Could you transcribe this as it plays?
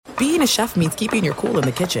being a chef means keeping your cool in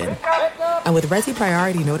the kitchen. And with Resi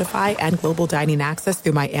Priority Notify and Global Dining Access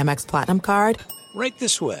through my Amex Platinum card, right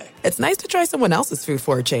this way. It's nice to try someone else's food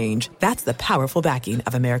for a change. That's the powerful backing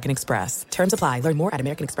of American Express. Terms apply. Learn more at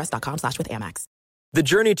americanexpress.com/withAmex. The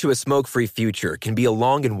journey to a smoke-free future can be a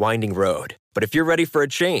long and winding road. But if you're ready for a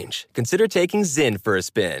change, consider taking Zyn for a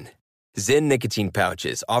spin. Zyn nicotine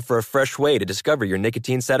pouches offer a fresh way to discover your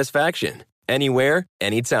nicotine satisfaction. Anywhere,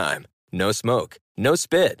 anytime. No smoke, no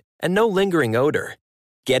spit, and no lingering odor.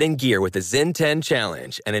 Get in gear with the Zyn 10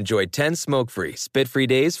 Challenge and enjoy 10 smoke-free, spit-free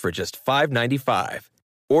days for just $5.95.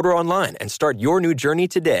 Order online and start your new journey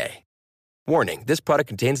today. Warning, this product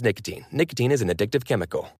contains nicotine. Nicotine is an addictive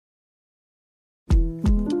chemical.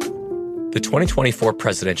 The 2024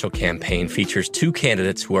 presidential campaign features two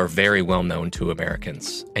candidates who are very well known to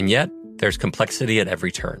Americans. And yet, there's complexity at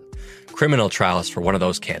every turn. Criminal trials for one of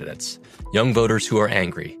those candidates. Young voters who are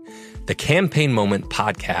angry. The Campaign Moment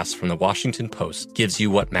podcast from the Washington Post gives you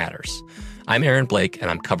what matters. I'm Aaron Blake, and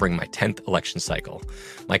I'm covering my 10th election cycle.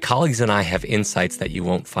 My colleagues and I have insights that you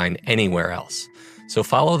won't find anywhere else. So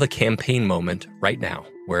follow The Campaign Moment right now,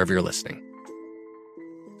 wherever you're listening.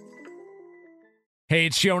 Hey,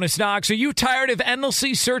 it's Jonas Knox. Are you tired of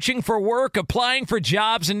endlessly searching for work, applying for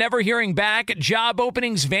jobs, and never hearing back? Job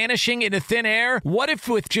openings vanishing into thin air? What if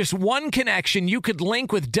with just one connection, you could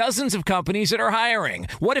link with dozens of companies that are hiring?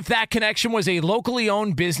 What if that connection was a locally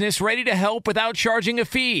owned business ready to help without charging a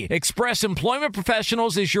fee? Express Employment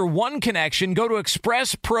Professionals is your one connection. Go to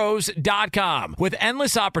expresspros.com. With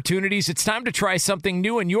endless opportunities, it's time to try something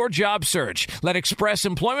new in your job search. Let Express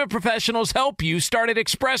Employment Professionals help you. Start at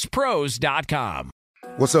expresspros.com.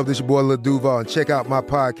 What's up, this your boy Lil Duval, and check out my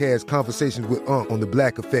podcast, Conversations with Unc, on the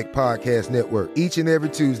Black Effect Podcast Network. Each and every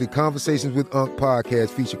Tuesday, Conversations with Unc podcast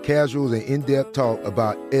feature casual and in-depth talk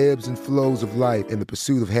about ebbs and flows of life and the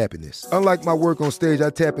pursuit of happiness. Unlike my work on stage, I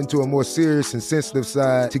tap into a more serious and sensitive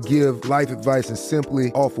side to give life advice and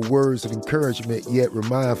simply offer words of encouragement, yet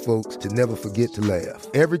remind folks to never forget to laugh.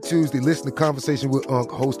 Every Tuesday, listen to Conversations with Unc,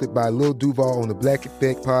 hosted by Lil Duval on the Black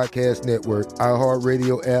Effect Podcast Network,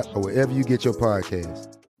 iHeartRadio app, or wherever you get your podcasts.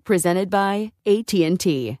 Presented by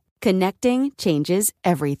AT&T. Connecting changes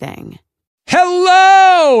everything.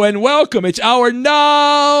 Hello and welcome. It's hour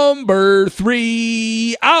number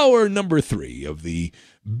three of the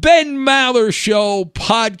Ben Maller Show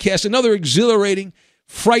podcast. Another exhilarating,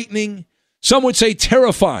 frightening, some would say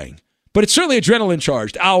terrifying, but it's certainly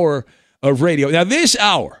adrenaline-charged hour of radio. Now, this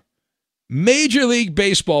hour, Major League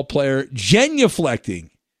Baseball player genuflecting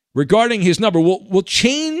regarding his number. We'll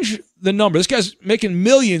change the number. This guy's making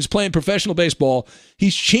millions playing professional baseball.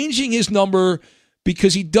 He's changing his number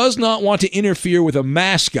because he does not want to interfere with a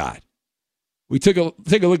mascot. We take a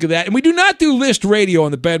look at that. And we do not do list radio on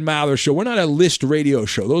the Ben Maller Show. We're not a list radio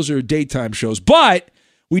show. Those are daytime shows. But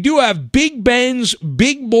we do have Big Ben's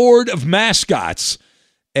Big Board of Mascots,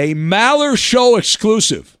 a Maller Show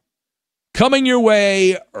exclusive, coming your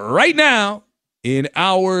way right now in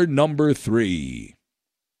hour number 3.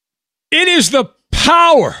 It is the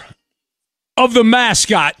power of the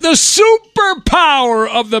mascot, the superpower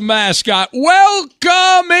of the mascot.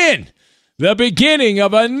 Welcome in the beginning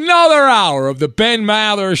of another hour of the Ben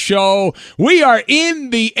Maller Show. We are in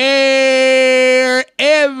the air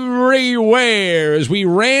everywhere as we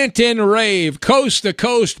rant and rave, coast to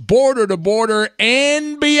coast, border to border,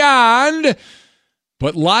 and beyond,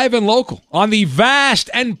 but live and local on the vast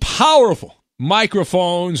and powerful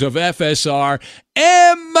microphones of FSR,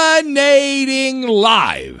 emanating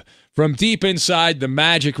live from deep inside the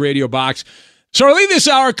Magic Radio box. So our lead this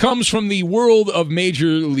hour comes from the world of Major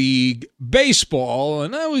League Baseball,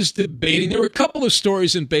 and I was debating. There were a couple of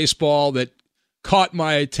stories in baseball that caught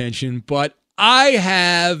my attention, but I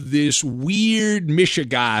have this weird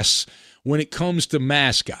mishigas when it comes to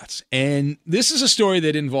mascots. And this is a story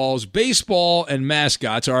that involves baseball and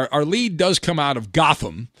mascots. Our lead does come out of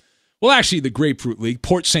Gotham. Well, actually, the Grapefruit League,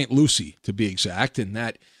 Port St. Lucie, to be exact, and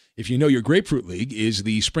that, if you know your Grapefruit League, is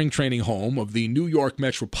the spring training home of the New York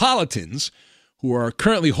Metropolitans, who are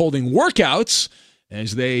currently holding workouts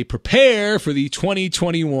as they prepare for the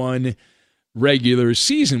 2021 regular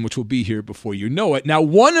season, which will be here before you know it. Now,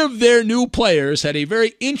 one of their new players had a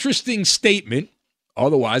very interesting statement.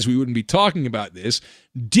 Otherwise, we wouldn't be talking about this.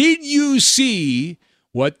 Did you see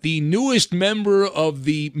what the newest member of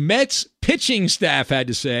the Mets pitching staff had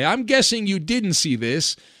to say? I'm guessing you didn't see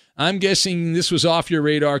this. I'm guessing this was off your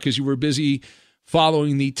radar because you were busy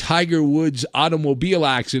following the Tiger Woods automobile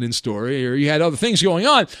accident story, or you had other things going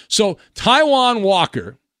on. So Taijuan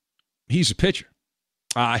Walker, he's a pitcher.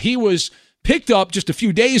 He was picked up just a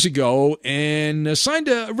few days ago and signed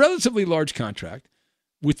a relatively large contract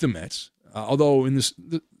with the Mets. Although in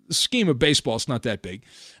the scheme of baseball, it's not that big.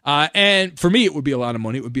 And for me, it would be a lot of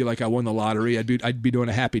money. It would be like I won the lottery. I'd be doing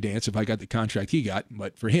a happy dance if I got the contract he got.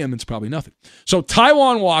 But for him, it's probably nothing. So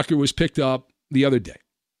Taijuan Walker was picked up the other day.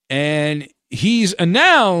 And he's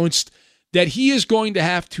announced that he is going to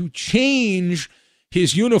have to change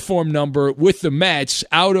his uniform number with the Mets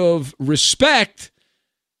out of respect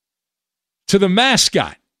to the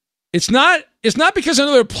mascot. It's not because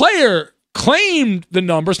another player claimed the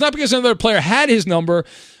number. It's not because another player had his number.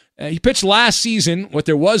 He pitched last season, what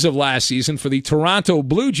there was of last season, for the Toronto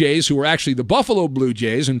Blue Jays, who were actually the Buffalo Blue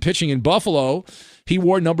Jays. And pitching in Buffalo, he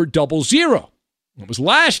wore number 00. It was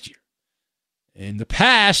last year. In the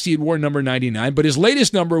past, he had worn number 99, but his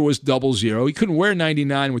latest number was 00. He couldn't wear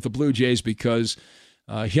 99 with the Blue Jays because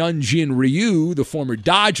Hyunjin Ryu, the former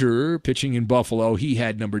Dodger pitching in Buffalo, he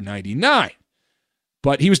had number 99.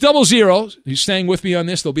 But he was 00. He's staying with me on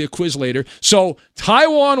this. There'll be a quiz later. So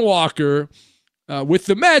Taijuan Walker with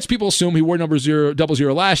the Mets, people assume he wore number 00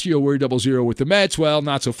 last year. He'll wear 00 with the Mets. Well,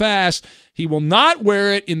 not so fast. He will not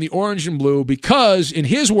wear it in the orange and blue because, in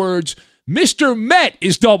his words, Mr. Met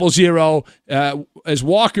is 00, as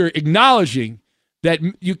Walker acknowledging that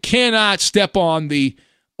you cannot step on the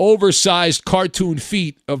oversized cartoon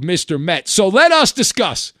feet of Mr. Met. So let us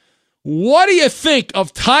discuss. What do you think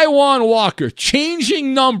of Taijuan Walker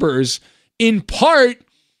changing numbers in part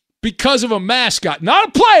because of a mascot? Not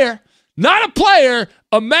a player,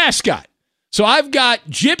 a mascot. So I've got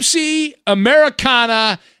Gypsy,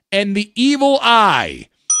 Americana, and the Evil Eye.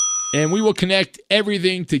 And we will connect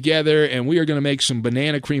everything together, and we are going to make some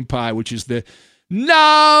banana cream pie, which is the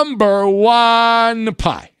number one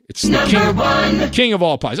pie. It's the king of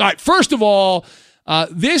all pies. All right, first of all,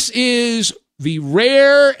 this is the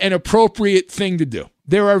rare and appropriate thing to do.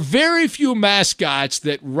 There are very few mascots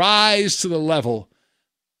that rise to the level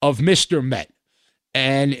of Mr. Met.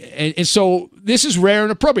 And so this is rare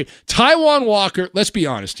and appropriate. Taijuan Walker, let's be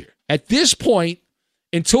honest here. At this point,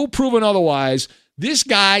 until proven otherwise, this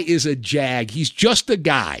guy is a jag. He's just a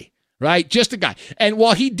guy, right? Just a guy. And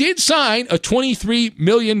while he did sign a $23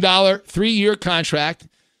 million 3-year contract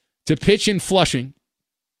to pitch in Flushing,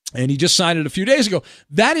 and he just signed it a few days ago,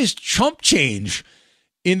 that is chump change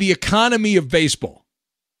in the economy of baseball.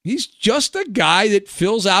 He's just a guy that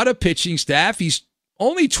fills out a pitching staff. He's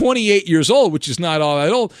only 28 years old, which is not all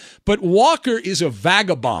that old, but Walker is a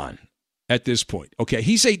vagabond at this point. Okay,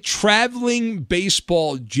 he's a traveling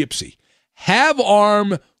baseball gypsy. Have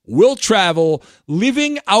arm, will travel,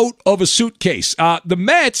 living out of a suitcase. The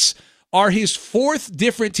Mets are his fourth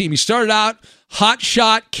different team. He started out hot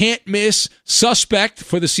shot, can't miss, suspect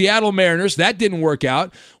for the Seattle Mariners. That didn't work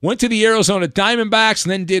out. Went to the Arizona Diamondbacks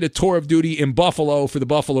and then did a tour of duty in Buffalo for the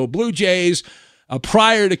Buffalo Blue Jays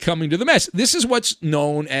prior to coming to the Mets. This is what's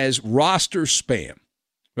known as roster spam,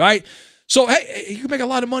 right? So, hey, you can make a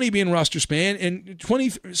lot of money being roster spam, and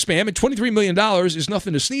 $23 million is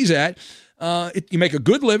nothing to sneeze at. You make a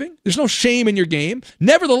good living. There's no shame in your game.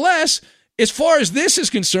 Nevertheless, as far as this is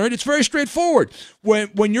concerned, it's very straightforward.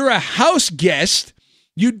 When you're a house guest,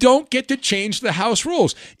 you don't get to change the house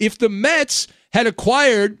rules. If the Mets had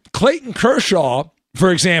acquired Clayton Kershaw,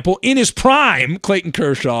 for example, in his prime, Clayton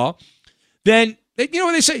Kershaw, then,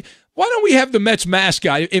 they say, why don't we have the Mets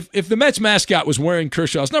mascot? If the Mets mascot was wearing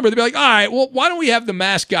Kershaw's number, they'd be like, all right, well, why don't we have the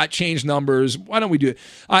mascot change numbers? Why don't we do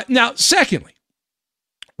it? Now, secondly,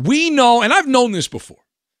 we know, and I've known this before.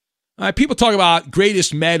 People talk about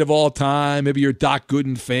greatest Met of all time. Maybe you're a Doc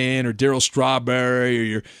Gooden fan or Darryl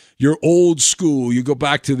Strawberry, or you're old school. You go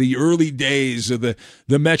back to the early days of the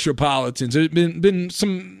Metropolitans. There's been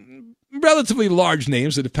some relatively large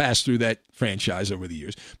names that have passed through that franchise over the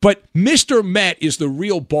years. But Mr. Met is the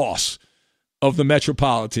real boss of the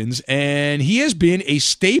Metropolitans, and he has been a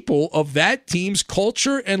staple of that team's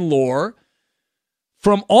culture and lore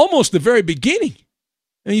from almost the very beginning.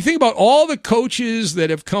 And you think about all the coaches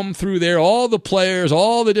that have come through there, all the players,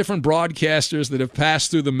 all the different broadcasters that have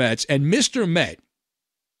passed through the Mets. And Mr. Met,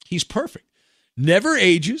 he's perfect. Never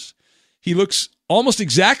ages. He looks almost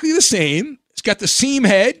exactly the same. He's got the seam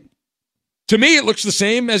head. To me, it looks the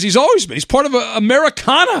same as he's always been. He's part of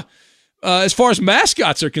Americana as far as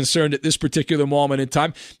mascots are concerned at this particular moment in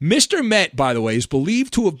time. Mr. Met, by the way, is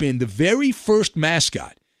believed to have been the very first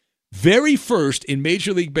mascot, very first in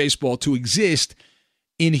Major League Baseball to exist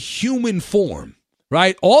in human form,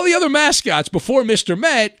 right? All the other mascots before Mr.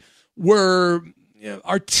 Met were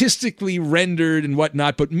artistically rendered and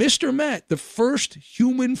whatnot, but Mr. Met, the first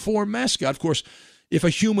human form mascot, of course, if a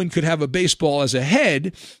human could have a baseball as a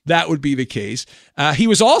head, that would be the case. He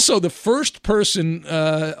was also the first person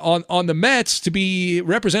on the Mets to be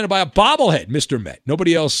represented by a bobblehead, Mr. Met.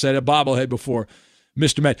 Nobody else had a bobblehead before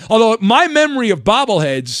Mr. Met. Although my memory of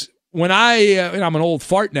bobbleheads, when and I'm an old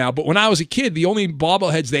fart now, but when I was a kid, the only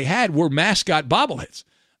bobbleheads they had were Mascot bobbleheads.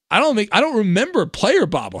 I don't remember player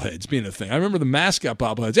bobbleheads being a thing. I remember the Mascot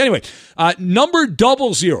bobbleheads. Anyway, number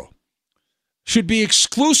 00 should be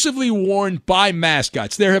exclusively worn by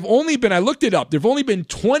mascots. There have only been, I looked it up, there have only been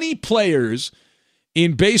 20 players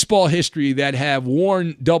in baseball history that have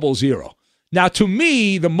worn 00. Now, to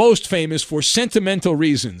me, the most famous for sentimental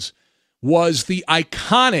reasons was the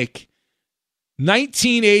iconic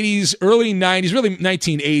 1980s, early 90s, really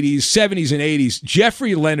 1980s, 70s, and 80s,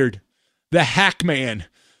 Jeffrey Leonard, the hack man.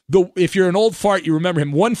 If you're an old fart, you remember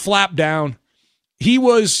him. One flap down. He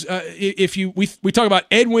was, we talk about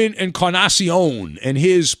Edwin Encarnacion and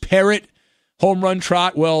his parrot home run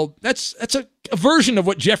trot. Well, that's a version of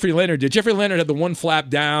what Jeffrey Leonard did. Jeffrey Leonard had the one flap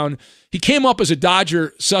down. He came up as a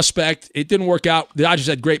Dodger suspect. It didn't work out. The Dodgers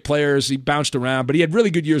had great players. He bounced around, but he had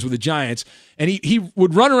really good years with the Giants. And he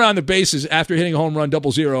would run around the bases after hitting a home run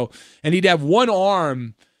 00, and he'd have one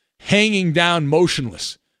arm hanging down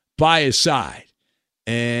motionless by his side.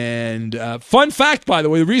 And fun fact, by the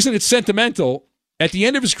way, the reason it's sentimental, at the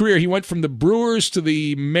end of his career, he went from the Brewers to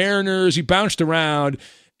the Mariners. He bounced around.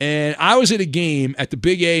 And I was at a game at the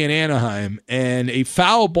Big A in Anaheim, and a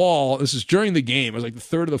foul ball, this is during the game, it was like the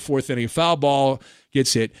third or the fourth inning, a foul ball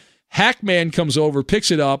gets hit. Hackman comes over, picks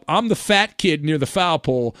it up. I'm the fat kid near the foul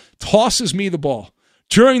pole, tosses me the ball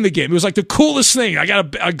during the game. It was like the coolest thing. I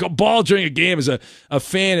got a ball during a game as a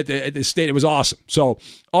fan at the state. It was awesome. So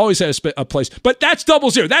always had a place. But that's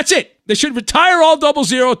 00. That's it. They should retire all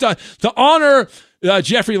 00 to honor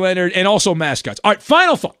Jeffrey Leonard and also mascots. All right,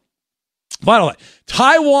 final thought. Finally,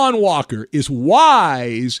 Taijuan Walker is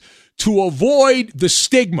wise to avoid the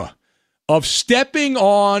stigma of stepping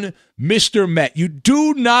on Mr. Met. You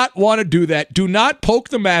do not want to do that. Do not poke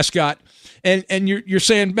the mascot. And you're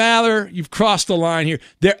saying, Mather, you've crossed the line here.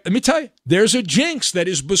 Let me tell you, there's a jinx that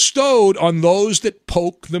is bestowed on those that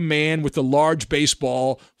poke the man with the large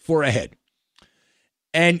baseball for a head.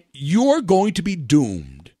 And you're going to be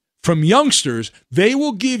doomed. From youngsters, they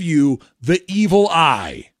will give you the evil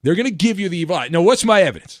eye. They're going to give you the evil eye. Now, what's my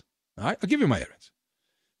evidence? All right, I'll give you my evidence.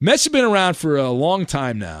 Mets have been around for a long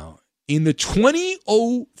time now. In the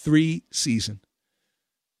 2003 season,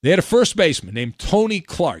 they had a first baseman named Tony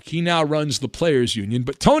Clark. He now runs the Players Union.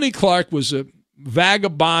 But Tony Clark was a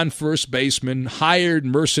vagabond first baseman, hired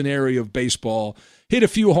mercenary of baseball, hit a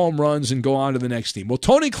few home runs and go on to the next team. Well,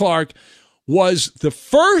 Tony Clark was the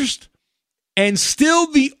first and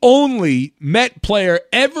still the only Met player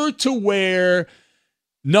ever to wear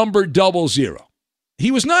number 00.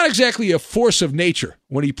 He was not exactly a force of nature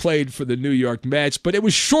when he played for the New York Mets, but it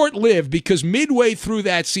was short-lived because midway through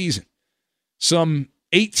that season, some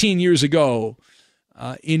 18 years ago,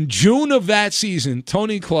 in June of that season,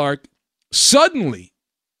 Tony Clark suddenly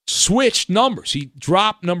switched numbers. He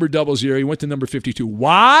dropped number 00. He went to number 52.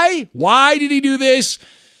 Why? Why did he do this?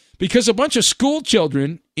 Because a bunch of school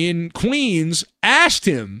children in Queens asked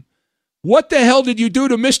him, what the hell did you do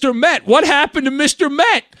to Mr. Met? What happened to Mr.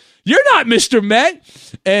 Met? You're not Mr. Met.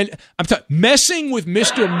 And I'm messing with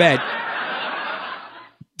Mr. Met.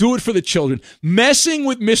 Do it for the children. Messing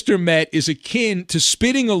with Mr. Met is akin to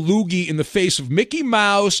spitting a loogie in the face of Mickey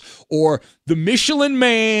Mouse or the Michelin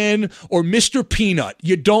Man or Mr. Peanut.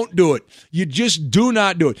 You don't do it. You just do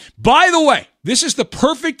not do it. By the way, this is the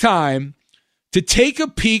perfect time to take a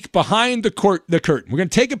peek behind the curtain. We're going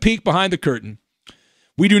to take a peek behind the curtain.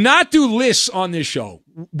 We do not do lists on this show,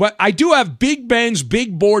 but I do have Big Ben's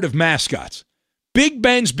Big Board of Mascots. Big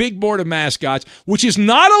Ben's Big Board of Mascots, which is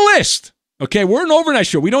not a list. Okay, we're an overnight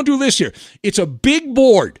show. We don't do lists here. It's a big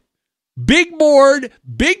board. Big board,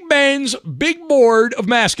 Big Ben's Big Board of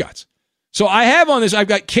Mascots. So I have on this, I've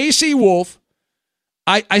got Casey Wolf.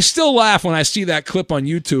 I still laugh when I see that clip on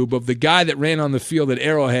YouTube of the guy that ran on the field at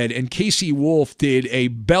Arrowhead, and Casey Wolf did a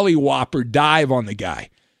belly whopper dive on the guy.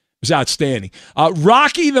 It was outstanding.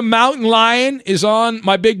 Rocky the Mountain Lion is on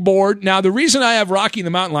my big board. Now, the reason I have Rocky the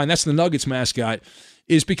Mountain Lion, that's the Nuggets mascot,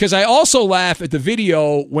 is because I also laugh at the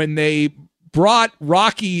video when they brought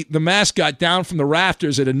Rocky the mascot down from the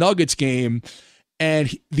rafters at a Nuggets game,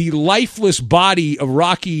 and the lifeless body of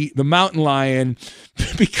Rocky the Mountain Lion,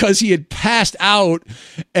 because he had passed out,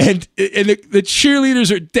 and the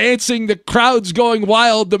cheerleaders are dancing, the crowd's going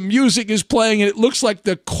wild, the music is playing, and it looks like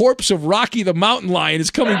the corpse of Rocky the Mountain Lion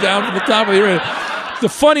is coming down from the top of the arena. The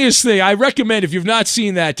funniest thing, I recommend, if you've not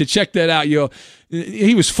seen that, to check that out.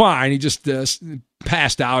 He was fine. He just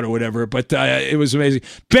passed out or whatever, but it was amazing.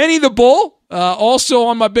 Benny the Bull, also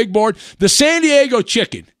on my big board. The San Diego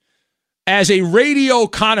Chicken. as a radio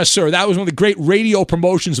connoisseur, that was one of the great radio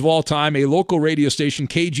promotions of all time, a local radio station,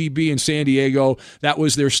 KGB in San Diego. That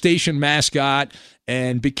was their station mascot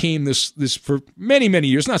and became this for many, many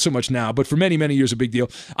years, not so much now, but for many, many years a big deal.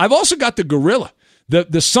 I've also got the gorilla,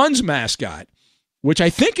 the Suns mascot, which I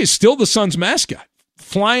think is still the Suns mascot,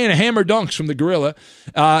 flying hammer dunks from the gorilla.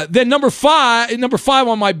 Then number five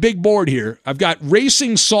on my big board here, I've got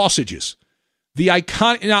Racing Sausages. The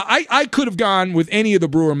iconic. Now, I could have gone with any of the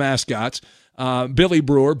Brewer mascots, Billy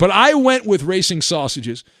Brewer, but I went with Racing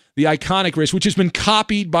Sausages, the iconic race, which has been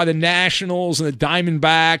copied by the Nationals and the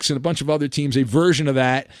Diamondbacks and a bunch of other teams, a version of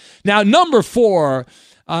that. Now, number 4,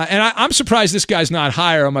 and I'm surprised this guy's not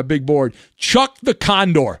higher on my big board, Chuck the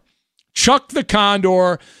Condor. Chuck the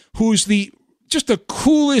Condor, who's just the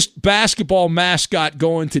coolest basketball mascot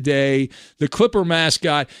going today, the Clipper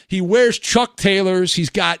mascot. He wears Chuck Taylors. He's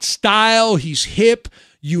got style. He's hip,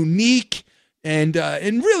 unique, and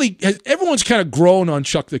really everyone's kind of grown on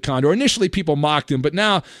Chuck the Condor. Initially, people mocked him, but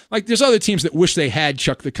now, like, there's other teams that wish they had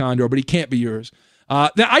Chuck the Condor, but he can't be yours. Now,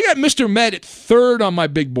 I got Mr. Met at 3rd on my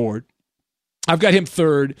big board. I've got him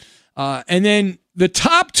 3rd. And then the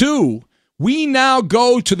top 2, we now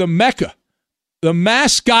go to the Mecca, the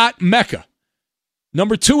mascot Mecca.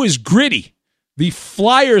 Number 2 is Gritty, the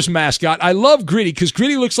Flyers mascot. I love Gritty because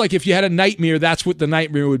Gritty looks like if you had a nightmare, that's what the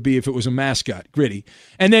nightmare would be if it was a mascot, Gritty.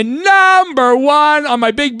 And then number 1 on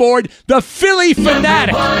my big board, the Philly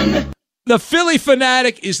Fanatic. The Philly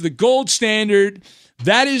Fanatic is the gold standard.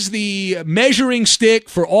 That is the measuring stick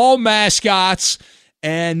for all mascots.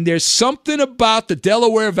 And there's something about the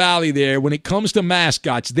Delaware Valley there when it comes to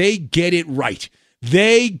mascots. They get it right.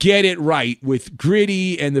 They get it right with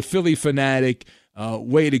Gritty and the Philly Fanatic.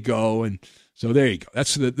 Way to go. And so there you go.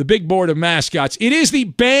 That's the big board of mascots. It is the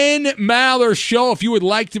Ben Maller Show. If you would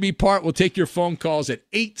like to be part, we'll take your phone calls at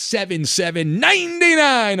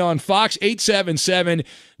 877-99 on Fox,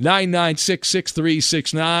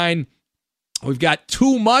 877-996-6369. We've got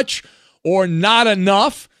Too Much or Not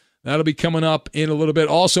Enough. That'll be coming up in a little bit.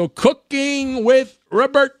 Also, Cooking with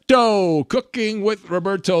Roberto. Cooking with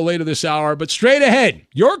Roberto later this hour. But straight ahead,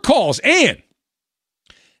 your calls and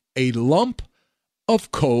a lump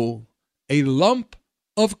of coal. A lump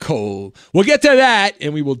of coal. We'll get to that,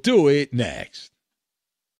 and we will do it next.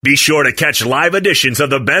 Be sure to catch live editions of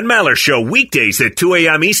the Ben Maller Show weekdays at 2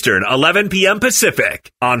 a.m. Eastern, 11 p.m. Pacific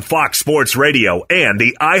on Fox Sports Radio and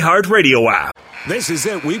the iHeartRadio app. This is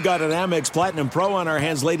it. We've got an Amex Platinum Pro on our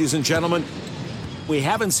hands, ladies and gentlemen. We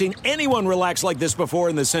haven't seen anyone relax like this before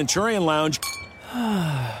in the Centurion Lounge.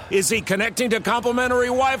 Is he connecting to complimentary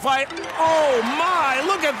Wi-Fi? Oh, my.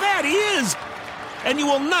 Look at that. He is. And you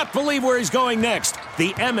will not believe where he's going next.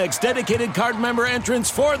 The Amex dedicated card member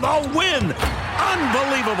entrance for the win.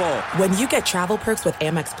 Unbelievable. When you get travel perks with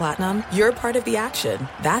Amex Platinum, you're part of the action.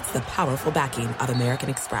 That's the powerful backing of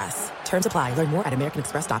American Express. Terms apply. Learn more at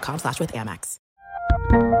americanexpress.com/withAmex.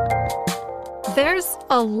 There's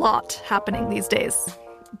a lot happening these days.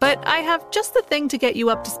 But I have just the thing to get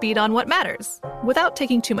you up to speed on what matters, without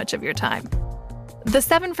taking too much of your time. The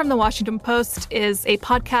 7 from the Washington Post is a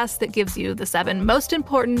podcast that gives you the 7 most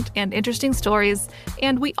important and interesting stories,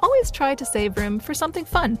 and we always try to save room for something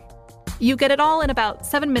fun. You get it all in about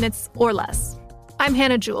 7 minutes or less. I'm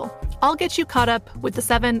Hannah Jewell. I'll get you caught up with the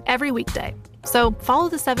 7 every weekday. So follow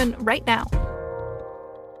the 7 right now.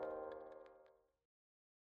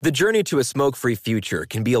 The journey to a smoke-free future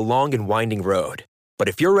can be a long and winding road. But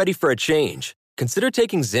if you're ready for a change, consider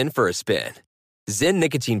taking Zyn for a spin. Zyn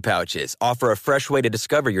nicotine pouches offer a fresh way to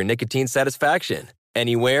discover your nicotine satisfaction.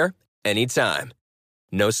 Anywhere, anytime.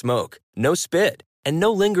 No smoke, no spit, and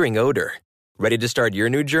no lingering odor. Ready to start your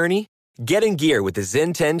new journey? Get in gear with the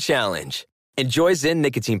Zyn 10 Challenge. Enjoy Zyn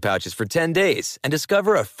nicotine pouches for 10 days and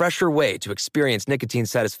discover a fresher way to experience nicotine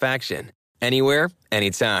satisfaction. Anywhere,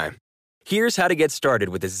 anytime. Here's how to get started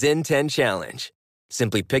with the Zyn 10 Challenge.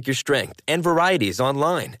 Simply pick your strength and varieties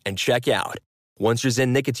online and check out. Once your Zyn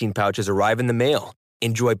nicotine pouches arrive in the mail,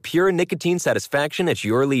 enjoy pure nicotine satisfaction at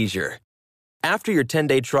your leisure. After your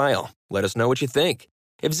 10-day trial, let us know what you think.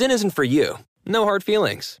 If Zyn isn't for you, no hard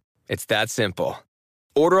feelings. It's that simple.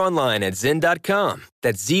 Order online at Zyn.com,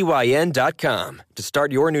 that's ZYN.com, to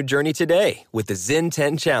start your new journey today with the Zyn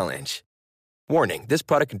 10 Challenge. Warning, this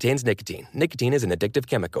product contains nicotine. Nicotine is an addictive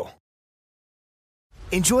chemical.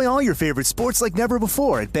 Enjoy all your favorite sports like never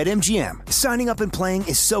before at BetMGM. Signing up and playing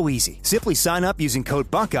is so easy. Simply sign up using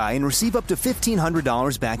code Buckeye and receive up to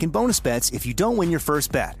 $1,500 back in bonus bets if you don't win your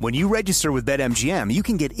first bet. When you register with BetMGM, you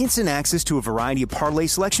can get instant access to a variety of parlay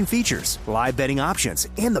selection features, live betting options,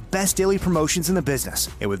 and the best daily promotions in the business.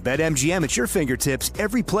 And with BetMGM at your fingertips,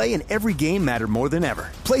 every play and every game matter more than ever.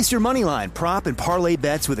 Place your moneyline, prop, and parlay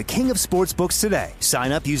bets with the king of sportsbooks today.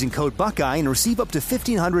 Sign up using code Buckeye and receive up to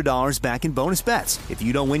 $1,500 back in bonus bets if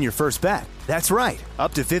you don't win your first bet. That's right,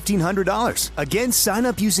 up to $1,500. Again, sign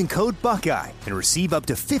up using code Buckeye and receive up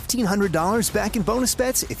to $1,500 back in bonus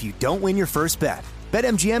bets if you don't win your first bet.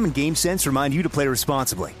 BetMGM and GameSense remind you to play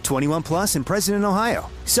responsibly. 21 plus and present in Ohio.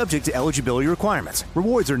 Subject to eligibility requirements.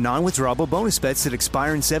 Rewards are non-withdrawable bonus bets that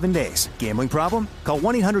expire in 7 days. Gambling problem? Call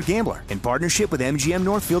 1-800-GAMBLER in partnership with MGM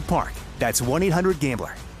Northfield Park. That's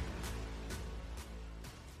 1-800-GAMBLER.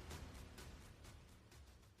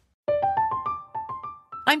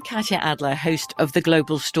 I'm Katya Adler, host of The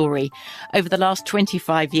Global Story. Over the last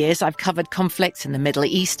 25 years, I've covered conflicts in the Middle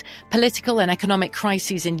East, political and economic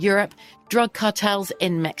crises in Europe, drug cartels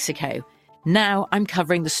in Mexico. Now I'm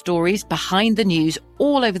covering the stories behind the news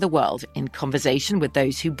all over the world in conversation with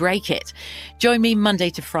those who break it. Join me Monday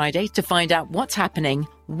to Friday to find out what's happening,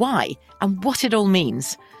 why, and what it all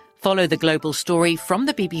means. Follow The Global Story from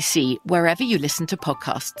the BBC wherever you listen to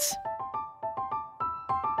podcasts.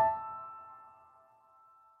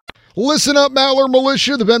 Listen up, Maller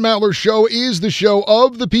Militia. The Ben Maller Show is the show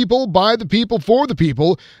of the people, by the people, for the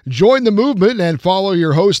people. Join the movement and follow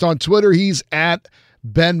your host on Twitter. He's at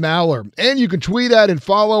Ben Maller. And you can tweet at and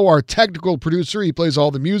follow our technical producer. He plays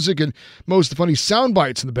all the music and most of the funny sound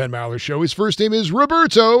bites in the Ben Maller Show. His first name is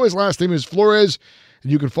Roberto. His last name is Flores.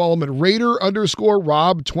 And you can follow him at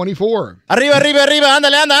Raider_Rob24. Arriba, arriba, arriba.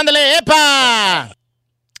 Ándale, ándale, epa!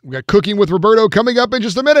 We got Cooking with Roberto coming up in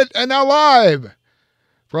just a minute. And now live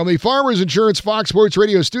from the Farmers Insurance Fox Sports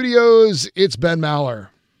Radio studios, it's Ben Maller.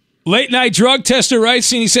 Late night drug tester writes,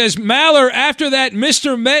 and he says, Maller, after that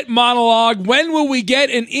Mr. Met monologue, when will we get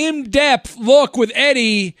an in-depth look with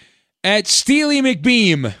Eddie at Steely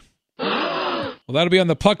McBeam? Well, that'll be on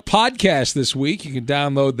the Puck podcast this week. You can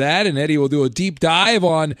download that, and Eddie will do a deep dive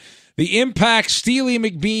on the impact Steely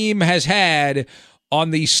McBeam has had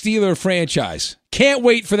on the Steeler franchise. Can't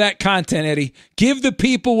wait for that content, Eddie. Give the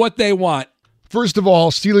people what they want. First of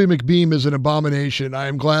all, Steely McBeam is an abomination. I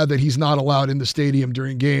am glad that he's not allowed in the stadium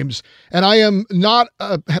during games. And I am not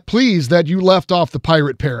pleased that you left off the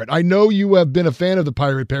Pirate Parrot. I know you have been a fan of the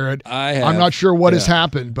Pirate Parrot. I have. I'm not sure what has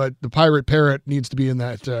happened, but the Pirate Parrot needs to be in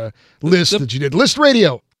that list that you did. List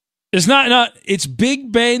radio. It's not. It's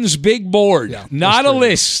Big Ben's Big Board, not a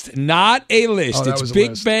list, not a list. It's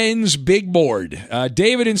Big Ben's Big Board.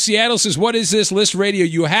 David in Seattle says, "What is this list radio?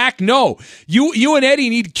 You hack? No, you and Eddie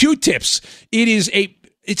need Q-tips. It's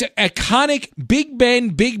an iconic Big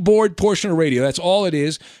Ben Big Board portion of radio. That's all it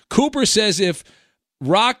is." Cooper says, "If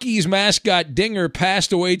Rocky's mascot Dinger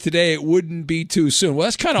passed away today, it wouldn't be too soon." Well,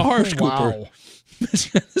 that's kind of harsh, Cooper. Wow.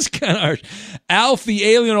 That's kind of harsh. Alf, the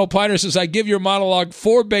alien opiner, says, I give your monologue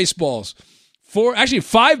 4 baseballs.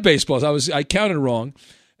 5 baseballs. I counted wrong.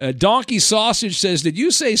 Donkey Sausage says, did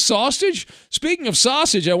you say sausage? Speaking of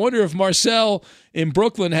sausage, I wonder if Marcel in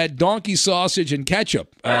Brooklyn had donkey sausage and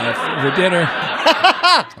ketchup for dinner.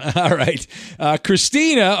 All right.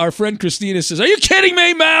 Christina, our friend Christina says, are you kidding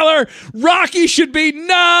me, Maller? Rocky should be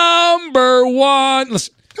number 1.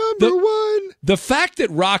 Listen, number 1. The fact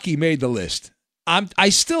that Rocky made the list, I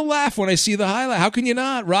still laugh when I see the highlight. How can you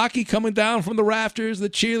not? Rocky coming down from the rafters, the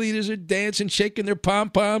cheerleaders are dancing, shaking their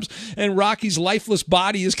pom-poms, and Rocky's lifeless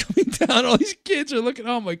body is coming down. All these kids are looking,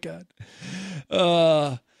 oh my God.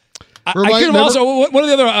 I could have also, one of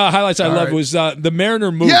the other highlights I loved was the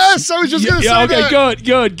Mariner Moose. Yes, I was just going to say that. Okay,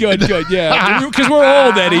 good. Yeah, because we're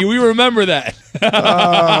old, Eddie. We remember that.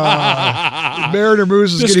 Mariner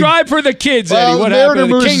Moose is Describe for the kids, Eddie, what Mariner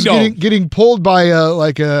happened Moose is getting pulled by a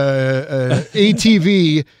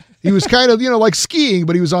ATV. He was kind of, like skiing,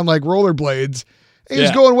 but he was on like rollerblades. He was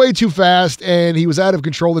going way too fast, and he was out of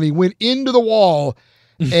control, and he went into the wall,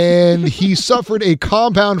 and he suffered a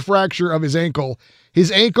compound fracture of his ankle. His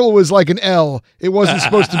ankle was like an L. It wasn't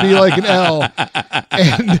supposed to be like an L.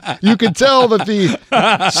 And you could tell that the,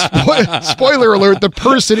 spoiler alert, the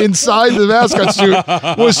person inside the mascot suit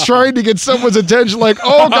was trying to get someone's attention like,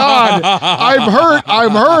 oh God,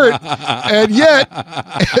 I'm hurt. And yet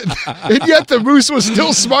the moose was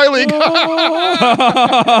still smiling.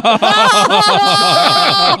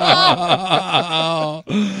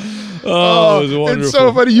 Oh, it was wonderful. It's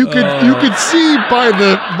so funny. You could see by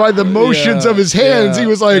the motions of his hands, he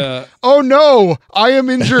was like, oh no, I am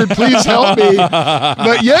injured. Please help me.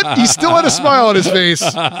 But yet he still had a smile on his face.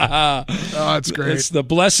 Oh, it's great. It's the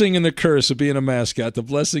blessing and the curse of being a mascot. The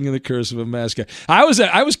blessing and the curse of a mascot. I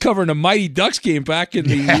was covering a Mighty Ducks game back in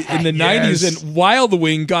the 90s, and Wild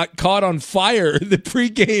Wing got caught on fire. The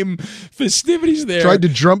pregame festivities there. Tried to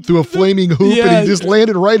jump through a flaming hoop, and he just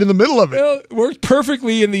landed right in the middle of it. Well, worked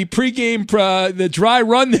perfectly in the pregame, the dry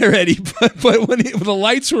run there, Eddie. But when the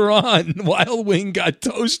lights were on, Wild Wing got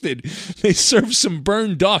toasted. They served some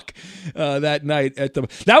burned duck that night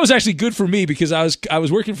That was actually good for me because I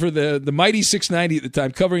was working for the Mighty 690 at the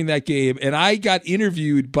time, covering that game, and I got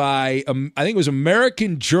interviewed by I think it was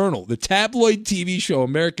American Journal, the tabloid TV show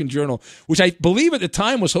American Journal, which I believe at the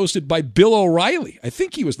time was hosted by Bill O'Reilly. I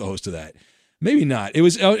think he was the host of that. Maybe not. It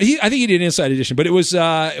was I think he did Inside Edition, but it was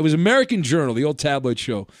American Journal, the old tabloid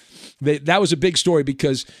show. That was a big story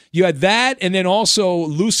because you had that, and then also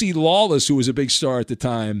Lucy Lawless, who was a big star at the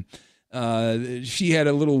time. She had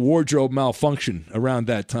a little wardrobe malfunction around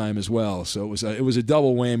that time as well, so it was a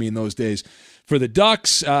double whammy in those days for the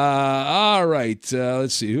Ducks. All right,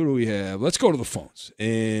 let's see, who do we have? Let's go to the phones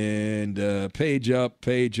and page up.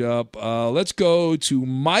 Let's go to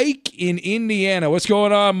Mike in Indiana. What's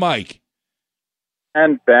going on, Mike?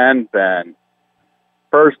 And Ben,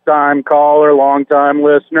 first-time caller, long-time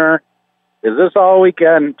listener. Is this all we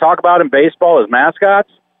can talk about in baseball as mascots?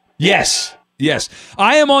 Yes.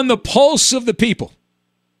 I am on the pulse of the people.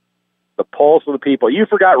 The pulse of the people. You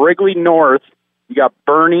forgot Wrigley North. You got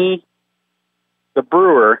Bernie, the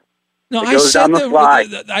brewer. No, I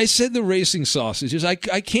said the racing sausages. I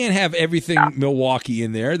can't have everything Milwaukee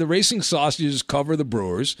in there. The racing sausages cover the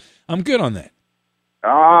Brewers. I'm good on that.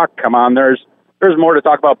 Oh, come on. There's more to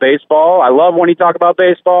talk about baseball. I love when you talk about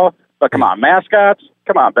baseball, but come on, mascots.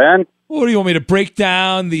 Come on, Ben. What do you want me to break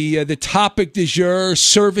down the topic du jour,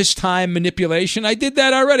 service time manipulation? I did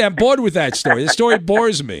that already. I'm bored with that story. The story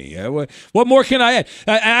bores me. What more can I add?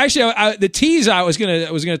 Actually, the tease I was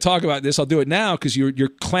gonna talk about this. I'll do it now because you're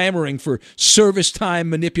clamoring for service time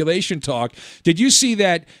manipulation talk. Did you see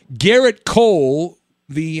that Garrett Cole,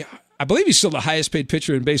 I believe he's still the highest paid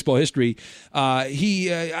pitcher in baseball history. I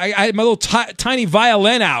had my little tiny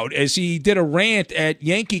violin out as he did a rant at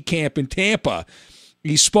Yankee camp in Tampa.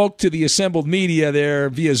 He spoke to the assembled media there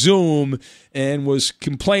via Zoom and was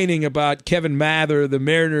complaining about Kevin Mather, the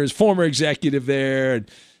Mariners' former executive there, and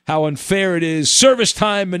how unfair it is, service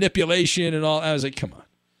time manipulation and all. I was like, come on.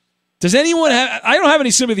 Does anyone have – I don't have any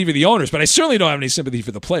sympathy for the owners, but I certainly don't have any sympathy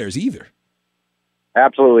for the players either.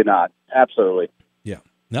 Absolutely not. Absolutely. Yeah.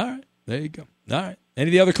 All right. There you go. All right. Any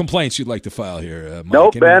of the other complaints you'd like to file here, Mike?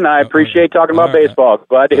 Nope, Ben. I appreciate talking about baseball.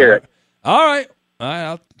 Glad to hear it. All right.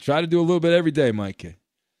 I'll try to do a little bit every day, Mike.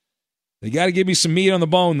 They got to give me some meat on the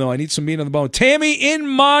bone, though. I need some meat on the bone. Tammy in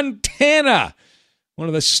Montana, one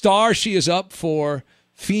of the stars. She is up for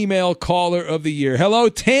Female Caller of the Year. Hello,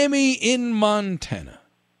 Tammy in Montana.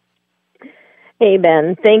 Hey,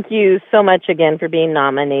 Ben. Thank you so much again for being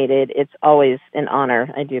nominated. It's always an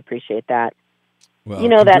honor. I do appreciate that. Well, you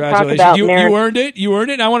know that talk about you earned it. You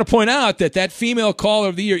earned it. And I want to point out that Female Caller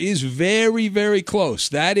of the Year is very, very close.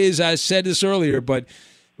 That is, I said this earlier, but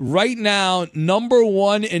right now, number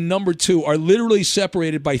 1 and number 2 are literally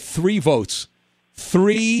separated by 3 votes.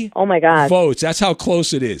 3 oh my God. votes. That's how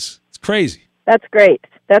close it is. It's crazy. That's great.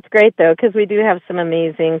 That's great, though, because we do have some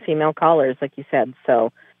amazing female callers, like you said.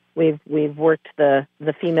 So we've worked the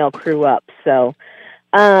female crew up. So,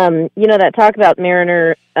 that talk about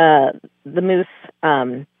Mariner, the Moose,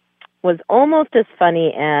 was almost as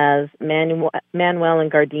funny as Manuel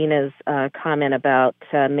and Gardina's comment about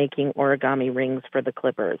making origami rings for the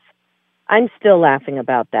Clippers. I'm still laughing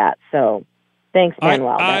about that. So, thanks,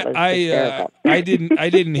 Manuel. That was hysterical. I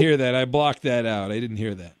didn't hear that. I blocked that out. I didn't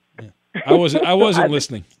hear that. Yeah. I wasn't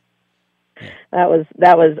listening. Yeah.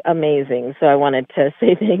 That was amazing. So I wanted to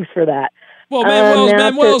say thanks for that. Well,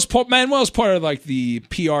 Manuel's part of like the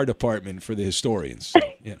PR department for the historians. So,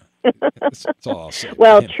 that's all I'll say.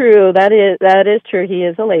 Well, true. That is true. He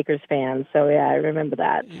is a Lakers fan, so yeah, I remember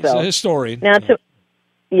that. He's a historian. Now,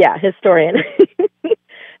 historian.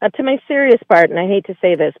 To my serious part, and I hate to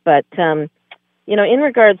say this, but in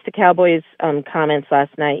regards to Cowboys' comments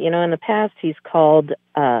last night, in the past he's called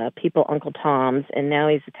people Uncle Toms, and now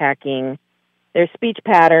he's attacking their speech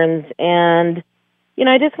patterns. And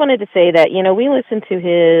I just wanted to say that we listened to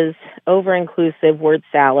his over-inclusive word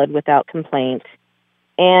salad without complaint.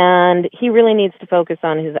 And he really needs to focus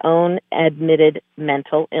on his own admitted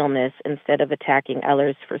mental illness instead of attacking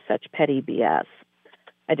others for such petty BS.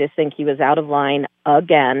 I just think he was out of line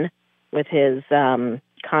again with his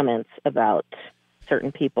comments about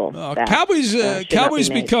certain people. Cowboys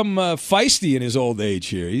become feisty in his old age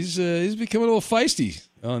here. He's become a little feisty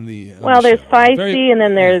on the. There's feisty, and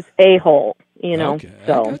then there's a-hole. Okay,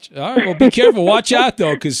 so all right. Well, be careful. Watch out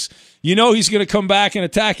though, because he's going to come back and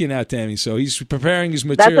attack you now, Tammy. So he's preparing his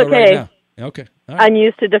material right now. Okay. All right. I'm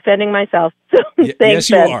used to defending myself. So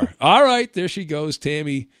yes, you are. All right, there she goes,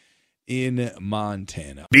 Tammy in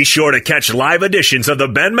Montana. Be sure to catch live editions of the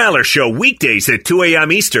Ben Maller Show weekdays at 2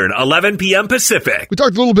 a.m. Eastern, 11 p.m. Pacific. We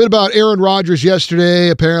talked a little bit about Aaron Rodgers yesterday.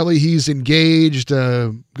 Apparently he's engaged.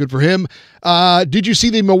 Good for him. Did you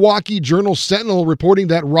see the Milwaukee Journal-Sentinel reporting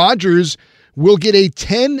that Rodgers will get a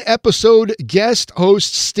 10-episode guest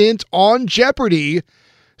host stint on Jeopardy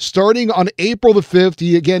starting on April the 5th?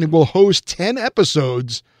 He, again, will host 10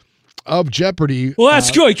 episodes of Jeopardy. Well,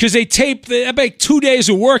 that's good because they tape, I make 2 days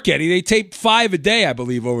of work, Eddie. They tape 5 a day, I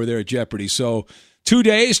believe, over there at Jeopardy. So 2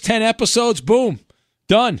 days, 10 episodes, boom,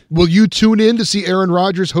 done. Will you tune in to see Aaron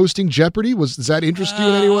Rodgers hosting Jeopardy? Does that interest you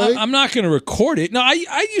in any way? I'm not going to record it. No,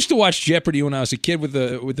 I used to watch Jeopardy when I was a kid with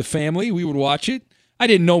the family. We would watch it. I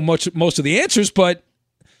didn't know most of the answers, but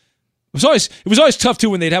it was always tough too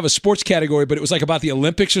when they'd have a sports category, but it was like about the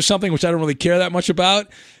Olympics or something, which I don't really care that much about.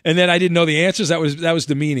 And then I didn't know the answers. That was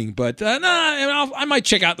demeaning. But I might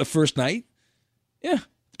check out the first night. Yeah,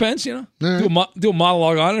 depends. Do a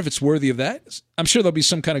monologue on it if it's worthy of that. I'm sure there'll be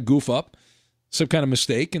some kind of goof up, some kind of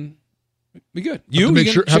mistake, and be good.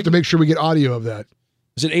 Have to make sure we get audio of that.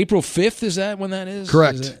 Is it April 5th? Is that when that is?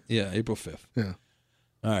 Correct. Yeah, April 5th. Yeah.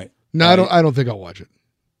 All right. No, I don't think I'll watch it.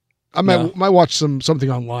 I might watch something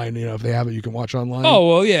online. If they have it, you can watch online. Oh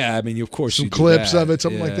well, yeah. I mean, of course, some clips of it,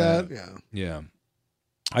 something like that. Yeah.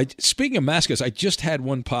 Speaking of mascots, I just had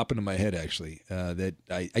one pop into my head actually that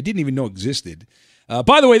I didn't even know existed.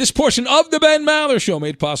 By the way, this portion of the Ben Maller Show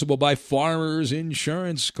made possible by Farmers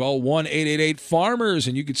Insurance. Call 1-888-FARMERS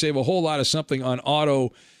and you could save a whole lot of something on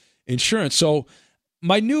auto insurance. So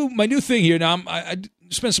my new thing here now. I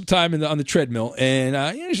spent some time on the treadmill, and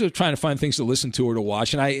usually trying to find things to listen to or to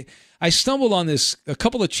watch. And I stumbled on a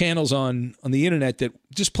couple of channels on the internet that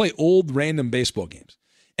just play old random baseball games.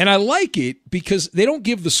 And I like it because they don't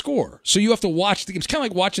give the score. So you have to watch the game. It's kind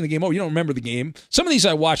of like watching the game. Oh, you don't remember the game. Some of these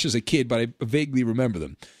I watched as a kid, but I vaguely remember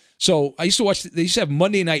them. So I used to watch, they used to have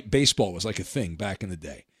Monday Night Baseball was like a thing back in the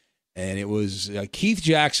day. And it was Keith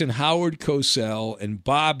Jackson, Howard Cosell, and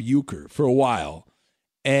Bob Uecker for a while.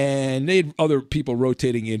 And they had other people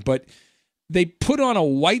rotating in, but they put on a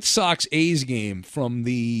White Sox-A's game from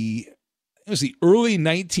the early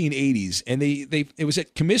 1980s, and it was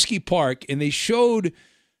at Comiskey Park, and they showed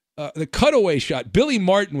the cutaway shot. Billy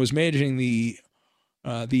Martin was managing the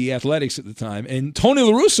Athletics at the time, and Tony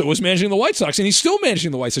La Russa was managing the White Sox, and he's still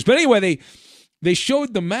managing the White Sox. But anyway, they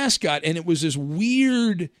showed the mascot, and it was this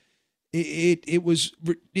weird.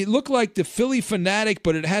 It looked like the Philly Fanatic,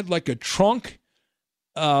 but it had like a trunk.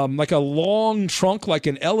 Like a long trunk, like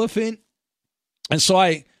an elephant. And so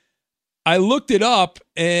I looked it up,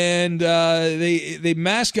 and the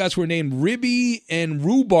mascots were named Ribby and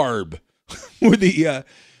Rhubarb, were the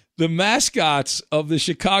mascots of the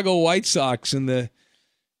Chicago White Sox in the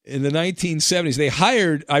 1970s. They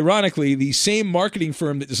hired, ironically, the same marketing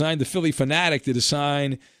firm that designed the Philly Fanatic to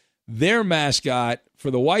design their mascot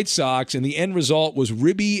for the White Sox, and the end result was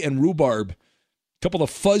Ribby and Rhubarb, a couple of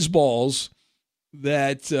fuzzballs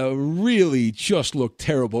that really just looked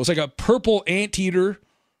terrible. It was like a purple anteater.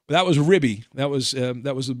 That was Ribby. That was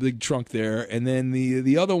the big trunk there. And then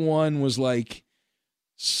the other one was like,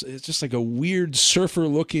 it's just like a weird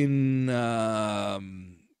surfer-looking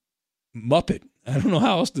Muppet. I don't know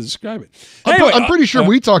how else to describe it. Anyway, I'm pretty sure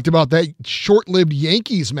we talked about that short-lived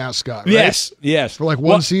Yankees mascot, right? Yes. For like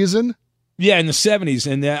one season? Yeah, in the 70s.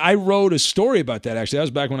 And I wrote a story about that, actually. That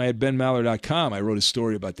was back when I had benmaller.com. I wrote a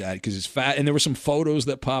story about that because it's fat. And there were some photos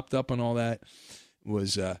that popped up and all that. It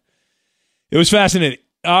was fascinating.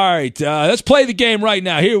 All right, let's play the game right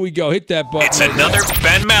now. Here we go. Hit that button. It's another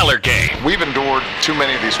Ben Maller game. We've endured too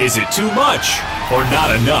many of these. Is it too much or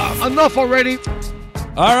not enough? Enough already.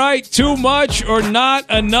 All right, too much or not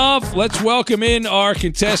enough. Let's welcome in our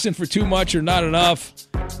contestant for too much or not enough.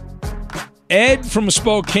 Ed from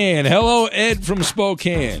Spokane. Hello, Ed from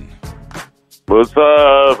Spokane. What's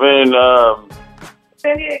up in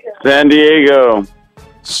San Diego?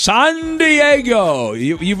 San Diego.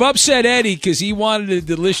 You've upset Eddie because he wanted a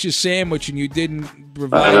delicious sandwich and you didn't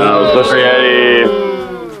provide it. I know, sorry, Eddie.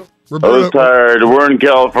 I was tired. We're in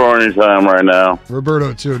California time right now.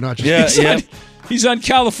 Roberto, too, not just He's on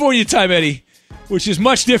California time, Eddie, which is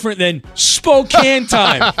much different than Spokane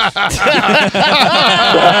time.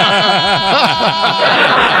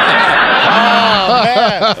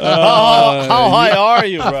 man. How high are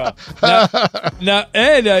you, bro? Now,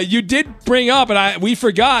 Ed, you did bring up, and we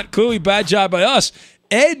forgot, clearly bad job by us.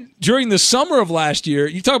 Ed, during the summer of last year,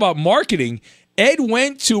 you talk about marketing, Ed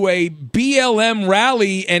went to a BLM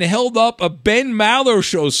rally and held up a Ben Maller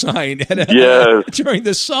Show sign during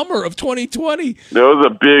the summer of 2020. That was a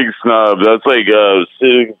big snub. That's like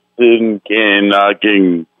Citizen Kane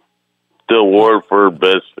knocking the award for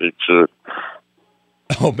Best Picture.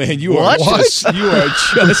 Oh, man, you are just in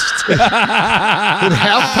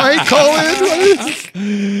half pint call-in?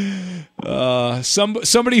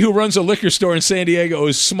 Somebody who runs a liquor store in San Diego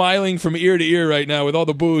is smiling from ear to ear right now with all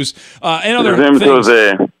the booze and other things.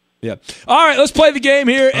 Jose. Yeah. All right, let's play the game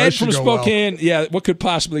here. Ed from Spokane. Well. Yeah, what could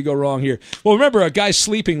possibly go wrong here? Well, remember, a guy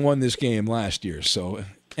sleeping won this game last year, so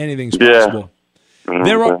anything's possible.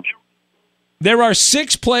 There are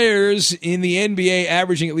 6 players in the NBA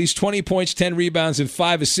averaging at least 20 points, 10 rebounds, and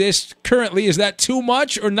 5 assists. Currently, is that too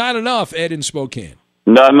much or not enough, Ed in Spokane?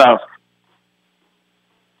 Not enough.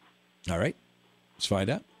 All right. Let's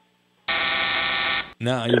find out.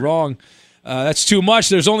 No, you're wrong. That's too much.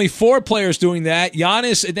 There's only 4 players doing that.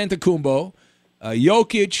 Giannis Antetokounmpo,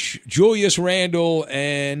 Jokic, Julius Randle,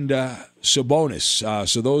 and Sabonis.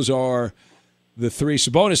 So those are the 3.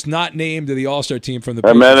 Sabonis not named to the All-Star team from the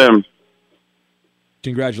I met him.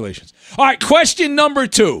 Congratulations. All right, question number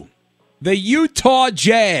 2. The Utah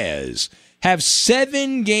Jazz have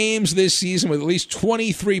 7 games this season with at least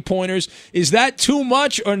 23-pointers. Is that too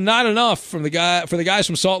much or not enough for the guys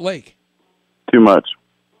from Salt Lake? Too much.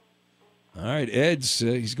 All right, Ed's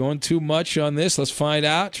he's going too much on this. Let's find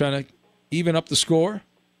out. Trying to even up the score.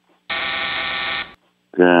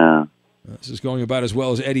 Yeah. This is going about as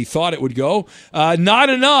well as Eddie thought it would go. Not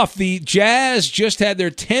enough. The Jazz just had their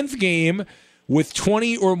 10th game with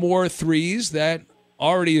 20 or more threes. That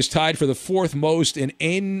already is tied for the 4th most in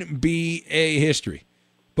NBA history.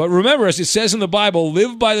 But remember, as it says in the Bible,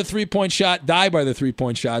 live by the three-point shot, die by the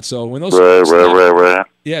three-point shot. So when those right.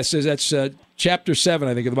 Yeah, it says that's chapter 7,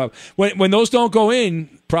 I think, of the Bible. When those don't go in,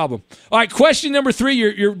 problem. All right, question number 3.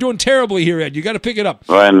 You're doing terribly here, Ed. You got to pick it up.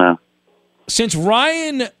 Right now. Since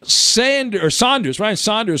Ryan Saunders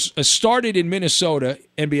started in Minnesota,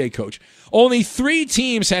 NBA coach, only 3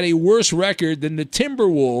 teams had a worse record than the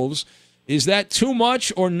Timberwolves. Is that too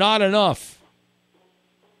much or not enough?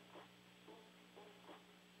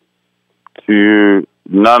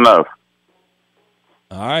 Not enough.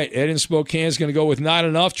 All right, Ed in Spokane is going to go with not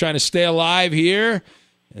enough, trying to stay alive here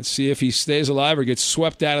and see if he stays alive or gets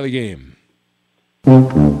swept out of the game.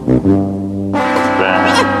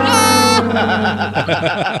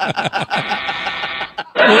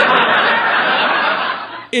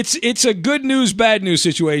 It's a good news, bad news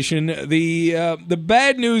situation. The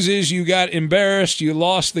bad news is you got embarrassed. You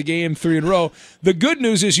lost the game 3 in a row. The good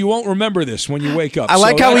news is you won't remember this when you wake up. I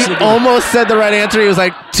like how he almost said the right answer. He was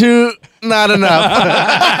like, 2, not enough.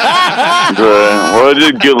 What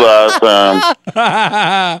did you get last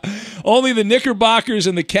time? Only the Knickerbockers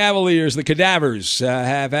and the Cavaliers, the Cadavers,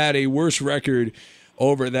 have had a worse record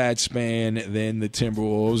over that span than the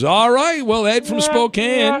Timberwolves. All right, well, Ed from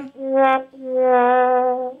Spokane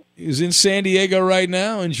is in San Diego right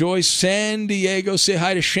now. Enjoy San Diego. Say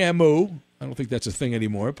hi to Shamu. I don't think that's a thing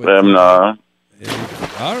anymore. But I'm not.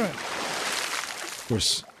 All right. Of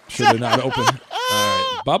course, sure they're not open. All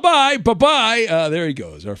right. Bye-bye. Bye-bye. There he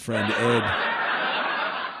goes, our friend Ed.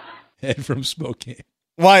 Ed from Spokane.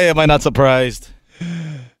 Why am I not surprised?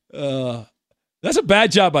 That's a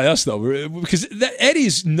bad job by us, though, because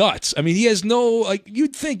Eddie's nuts. I mean, he has no,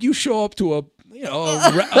 you'd think you show up to a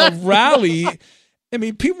rally. I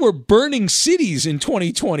mean, people were burning cities in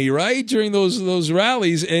 2020, right, during those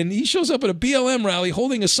rallies, and he shows up at a BLM rally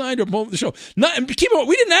holding a sign to promote the show. Keep on,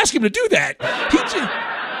 we didn't ask him to do that.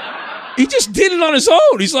 He just did it on his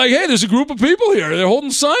own. He's like, hey, there's a group of people here. They're holding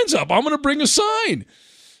signs up. I'm going to bring a sign.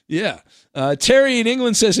 Yeah. Terry in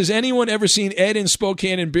England says, has anyone ever seen Ed in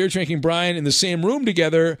Spokane and beer-drinking Brian in the same room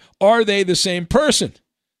together? Are they the same person?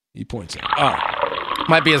 He points out. Oh.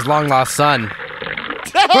 Might be his long-lost son.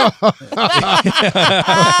 All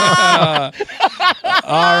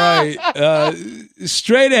right.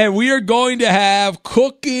 Straight ahead, we are going to have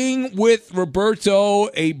Cooking with Roberto,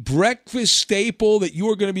 a breakfast staple that you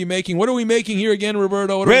are going to be making. What are we making here again,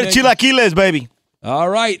 Roberto? Red chilaquiles, baby. All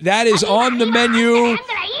right. That is on the menu.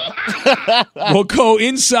 We'll go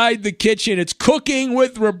inside the kitchen. It's Cooking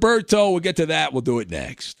with Roberto. We'll get to that. We'll do it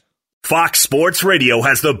next. Fox Sports Radio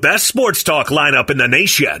has the best sports talk lineup in the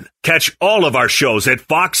nation. Catch all of our shows at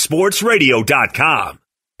foxsportsradio.com.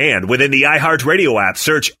 And within the iHeartRadio app,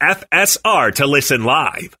 search FSR to listen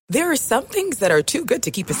live. There are some things that are too good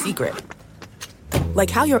to keep a secret. Like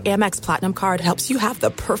how your Amex Platinum card helps you have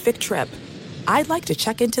the perfect trip. I'd like to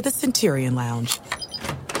check into the Centurion Lounge.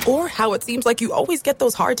 Or how it seems like you always get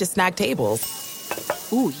those hard-to-snag tables.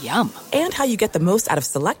 Ooh, yum. And how you get the most out of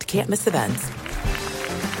select can't-miss events.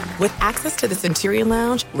 With access to the Centurion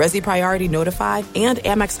Lounge, Resi Priority Notified, and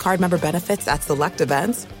Amex card member benefits at select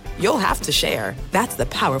events, you'll have to share. That's the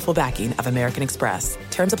powerful backing of American Express.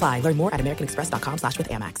 Terms apply. Learn more at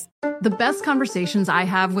americanexpress.com/withAmex. The best conversations I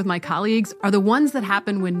have with my colleagues are the ones that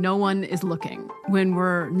happen when no one is looking, when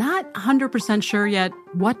we're not 100% sure yet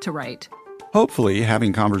what to write. Hopefully,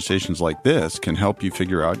 having conversations like this can help you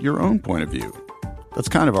figure out your own point of view. That's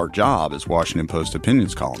kind of our job as Washington Post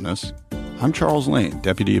opinions columnists. I'm Charles Lane,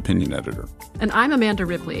 Deputy Opinion Editor. And I'm Amanda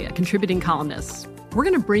Ripley, a contributing columnist. We're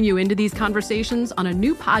going to bring you into these conversations on a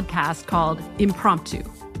new podcast called Impromptu.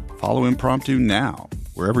 Follow Impromptu now,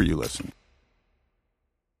 wherever you listen.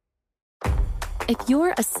 If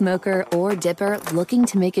you're a smoker or dipper looking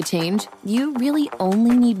to make a change, you really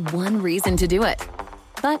only need one reason to do it.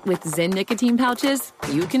 But with Zyn nicotine pouches,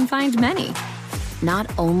 you can find many. Not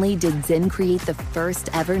only did Zyn create the first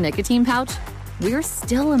ever nicotine pouch, we're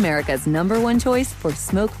still America's #1 choice for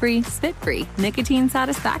smoke-free, spit-free nicotine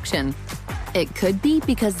satisfaction. It could be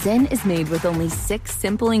because Zyn is made with only 6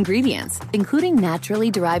 simple ingredients, including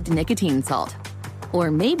naturally derived nicotine salt.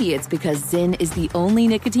 Or maybe it's because Zyn is the only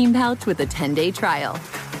nicotine pouch with a 10-day trial.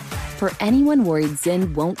 For anyone worried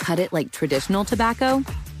Zyn won't cut it like traditional tobacco,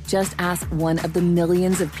 just ask one of the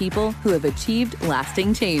millions of people who have achieved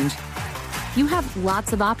lasting change. You have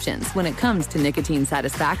lots of options when it comes to nicotine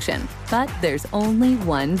satisfaction, but there's only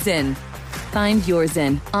one Zyn. Find your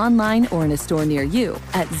Zyn online or in a store near you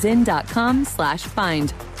at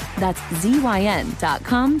zyn.com/find. That's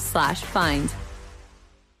ZYN.com/find.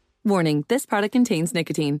 Warning, this product contains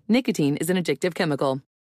nicotine. Nicotine is an addictive chemical.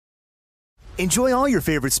 Enjoy all your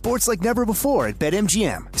favorite sports like never before at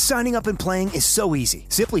BetMGM. Signing up and playing is so easy.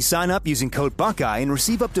 Simply sign up using code Buckeye and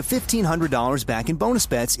receive up to $1,500 back in bonus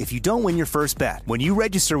bets if you don't win your first bet. When you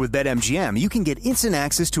register with BetMGM, you can get instant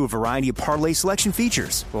access to a variety of parlay selection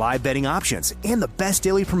features, live betting options, and the best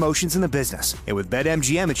daily promotions in the business. And with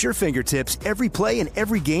BetMGM at your fingertips, every play and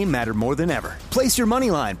every game matter more than ever. Place your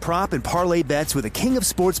moneyline, prop, and parlay bets with the king of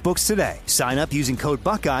sportsbooks today. Sign up using code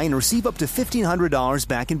Buckeye and receive up to $1,500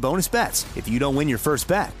 back in bonus bets if you don't win your first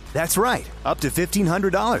bet. That's right, up to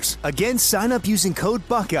 $1,500. Again, sign up using code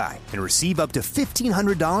Buckeye and receive up to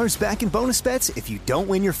 $1,500 back in bonus bets if you don't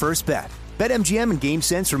win your first bet. BetMGM and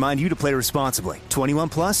GameSense remind you to play responsibly. 21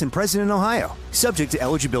 plus and present in Ohio. Subject to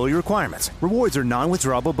eligibility requirements. Rewards are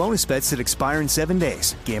non-withdrawable bonus bets that expire in 7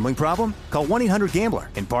 days. Gambling problem? Call 1-800-GAMBLER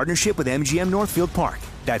in partnership with MGM Northfield Park.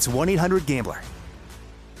 That's 1-800-GAMBLER.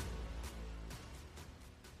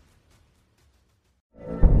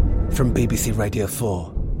 From BBC Radio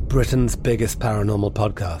 4, Britain's biggest paranormal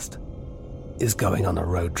podcast is going on a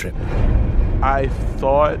road trip. I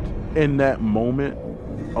thought in that moment,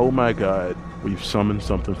 oh my God, we've summoned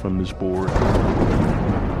something from this board.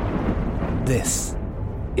 This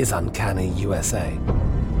is Uncanny USA.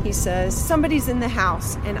 He says, somebody's in the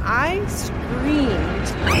house, and I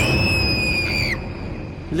screamed.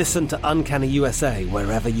 Listen to Uncanny USA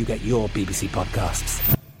wherever you get your BBC podcasts,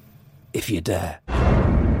 if you dare.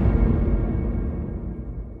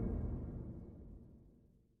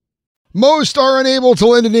 Most are unable to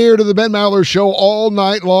lend an ear to the Ben Maller Show all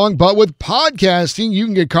night long, but with podcasting, you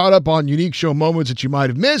can get caught up on unique show moments that you might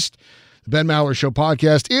have missed. The Ben Maller Show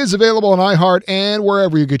podcast is available on iHeart and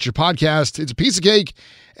wherever you get your podcasts. It's a piece of cake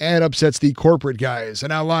and upsets the corporate guys. And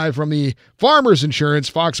now live from the Farmers Insurance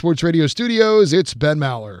Fox Sports Radio studios, it's Ben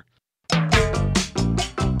Maller.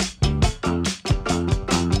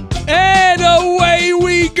 And away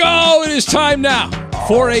we go. It is time now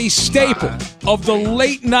for a staple of the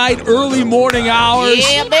late night, early morning hours.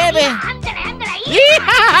 Yeah, baby.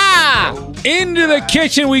 Yeah! Into the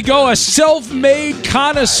kitchen we go, a self-made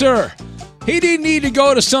connoisseur. He didn't need to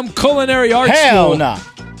go to some culinary art school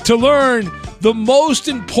to learn the most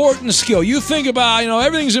important skill. You think about,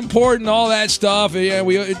 everything's important, all that stuff. Yeah,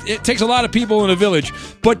 it takes a lot of people in a village.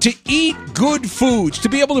 But to eat good foods, to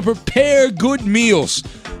be able to prepare good meals,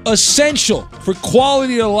 essential for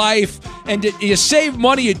quality of life, and you save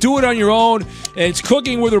money, you do it on your own. And it's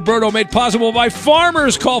Cooking with Roberto, made possible by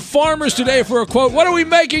Farmers. Call Farmers today for a quote. What are we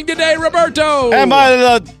making today, Roberto? And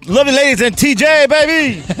my lovely ladies and TJ,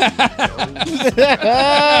 baby.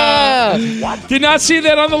 Did not see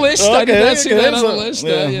that on the list. Okay, I did not see that on the list.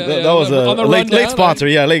 That was a late sponsor.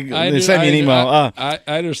 Yeah, they sent me an email. I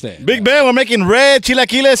understand. Big Ben, we're making red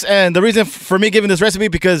chilaquiles, and the reason for me giving this recipe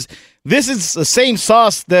because this is the same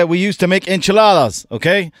sauce that we use to make enchiladas,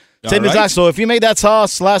 okay? Same as last. So if you made that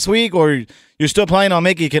sauce last week or you're still planning on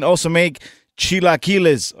making, you can also make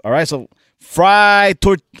chilaquiles. All right, so fried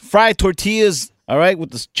tortillas. All right,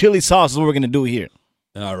 with the chili sauce is what we're gonna do here.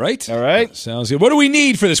 All right. Sounds good. What do we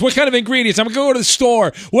need for this? What kind of ingredients? I'm going to go to the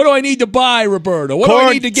store. What do I need to buy, Roberto? What do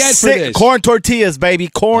I need to get for this? Corn tortillas, baby.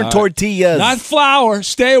 Corn tortillas. Not flour.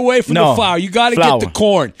 Stay away from the flour. You got to get the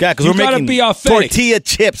corn. Yeah, because we're making be authentic. tortilla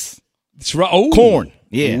chips. That's right. Oh. Corn.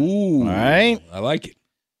 Yeah. Ooh. All right. I like it.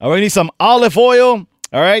 All right, we need some olive oil.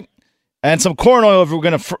 All right. And some corn oil if we're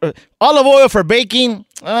going to... olive oil for baking.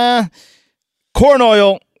 Corn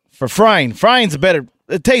oil for frying. Frying's better.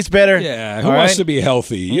 It tastes better. Yeah, who wants to be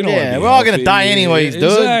healthy? You don't want to be we're all going to die anyways, dude.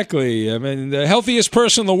 Exactly. I mean, the healthiest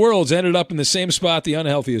person in the world's ended up in the same spot the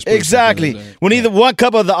unhealthiest person. Exactly. We need 1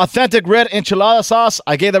 cup of the authentic red enchilada sauce.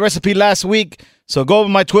 I gave the recipe last week, so go over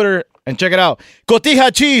my Twitter and check it out.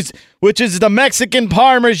 Cotija cheese, which is the Mexican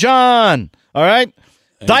Parmesan. All right?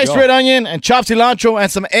 Diced red onion and chopped cilantro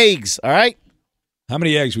and some eggs. All right? How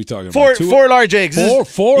many eggs we talking about? 4 large eggs.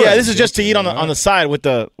 Four. Yeah, this is just to eat on the side with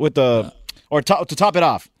the or to top it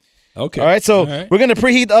off. Okay. All right, so we're going to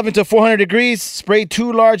preheat the oven to 400 degrees. Spray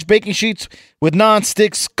 2 large baking sheets with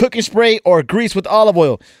non-stick cooking spray or grease with olive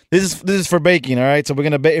oil. This is for baking, all right? So we're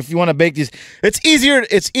going to if you want to bake these, it's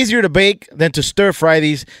easier to bake than to stir fry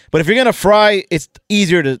these. But if you're going to fry, it's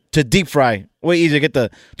easier to deep fry. Way easier to get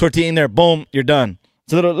the tortilla in there. Boom, you're done.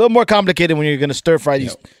 It's a little more complicated when you're going to stir fry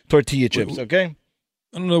these tortilla chips, okay?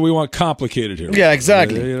 I don't know. We want complicated here. Yeah,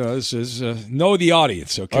 exactly. This is know the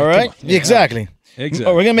audience. Okay. All right. Yeah, exactly.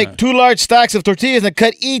 Exactly. We're gonna make 2 large stacks of tortillas and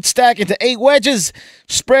cut each stack into 8 wedges.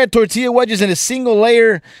 Spread tortilla wedges in a single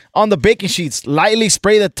layer on the baking sheets. Lightly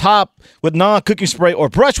spray the top with non-cooking spray or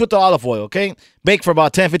brush with the olive oil. Okay. Bake for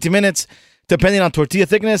about 10-15 minutes, depending on tortilla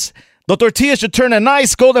thickness. The tortilla should turn a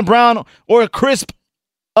nice golden brown or crisp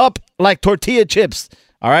up like tortilla chips.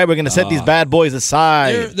 All right, we're going to set these bad boys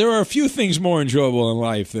aside. There are a few things more enjoyable in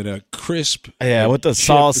life than a crisp with the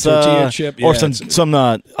salsa tortilla chip. or some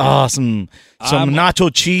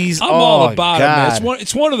nacho cheese. I'm all about it.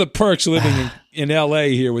 It's one of the perks of living in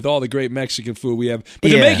L.A. here with all the great Mexican food we have. But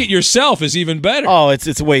to make it yourself is even better. Oh,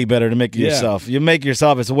 it's way better to make it yourself. You make it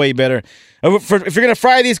yourself, it's way better. If you're going to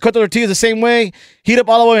fry these, cut the tortillas the same way. Heat up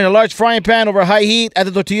olive oil in a large frying pan over high heat. Add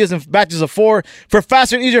the tortillas in batches of 4. For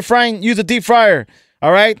faster and easier frying, use a deep fryer.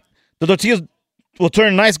 All right? The tortillas will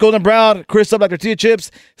turn nice golden brown, crisp up like tortilla chips.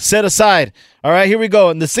 Set aside. All right, here we go.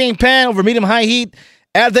 In the same pan over medium-high heat,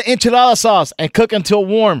 add the enchilada sauce and cook until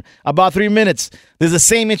warm, about 3 minutes. This is the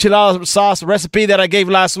same enchilada sauce recipe that I gave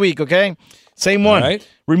last week, okay? Same one. All right.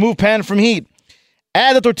 Remove pan from heat.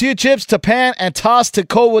 Add the tortilla chips to pan and toss to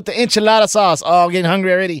coat with the enchilada sauce. Oh, I'm getting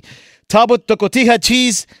hungry already. Top with the cotija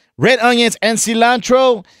cheese, red onions, and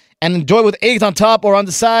cilantro, and enjoy with eggs on top or on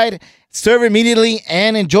the side. Serve immediately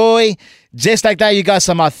and enjoy. Just like that, you got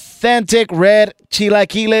some authentic red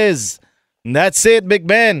chilaquiles. And that's it, Big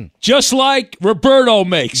Ben. Just like Roberto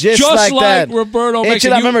makes. Just like that. Roberto makes.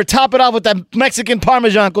 Remember, top it off with that Mexican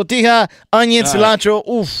Parmesan, cotija, onion, cilantro.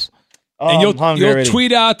 Oof. And you'll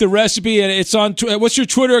tweet out the recipe, and it's on. What's your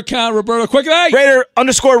Twitter account, Roberto? Quickly.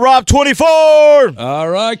 Raider_Rob24. All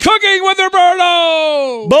right. Cooking with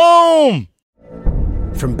Roberto. Boom.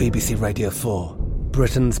 From BBC Radio 4,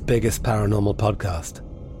 Britain's biggest paranormal podcast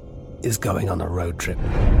is going on a road trip.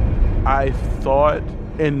 I thought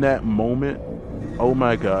in that moment, oh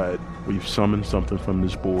my God, we've summoned something from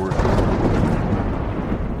this board.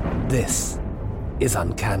 This is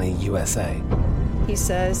Uncanny USA. He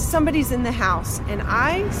says, somebody's in the house, and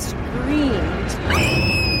I screamed.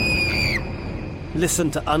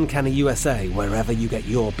 Listen to Uncanny USA wherever you get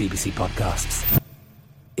your BBC podcasts,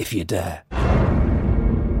 if you dare.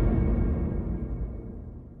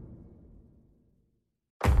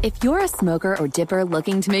 If you're a smoker or dipper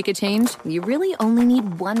looking to make a change, you really only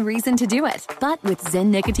need one reason to do it. But with Zyn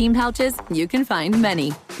nicotine pouches, you can find many.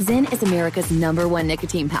 Zyn is America's #1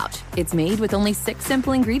 nicotine pouch. It's made with only 6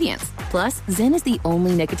 simple ingredients. Plus, Zyn is the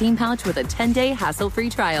only nicotine pouch with a 10-day hassle-free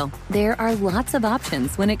trial. There are lots of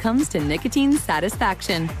options when it comes to nicotine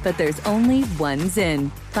satisfaction, but there's only one Zyn.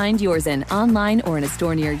 Find your Zyn online or in a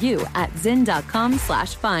store near you at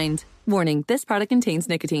zyn.com/find. Warning, this product contains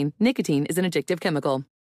nicotine. Nicotine is an addictive chemical.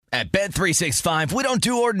 At Bet365, we don't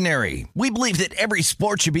do ordinary. We believe that every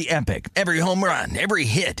sport should be epic. Every home run, every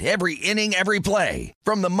hit, every inning, every play.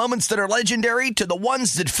 From the moments that are legendary to the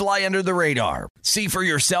ones that fly under the radar. See for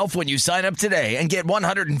yourself when you sign up today and get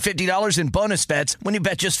 $150 in bonus bets when you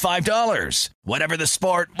bet just $5. Whatever the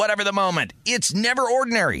sport, whatever the moment, it's never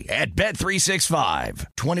ordinary at Bet365.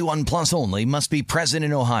 21 plus only. Must be present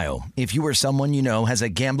in Ohio. If you or someone you know has a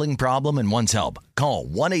gambling problem and wants help, call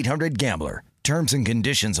 1-800-GAMBLER. Terms and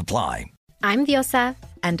conditions apply. I'm Diosa.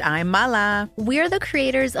 And I'm Mala. We're the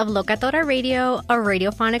creators of Locatora Radio, a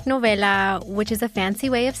radiophonic novela, which is a fancy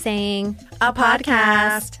way of saying a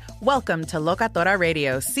podcast. Welcome to Locatora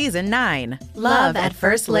Radio Season 9. Love at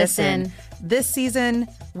First Listen. This season,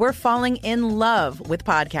 we're falling in love with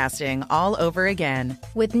podcasting all over again.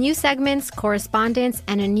 With new segments, correspondence,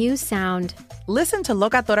 and a new sound. Listen to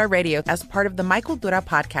Locatora Radio as part of the My Cultura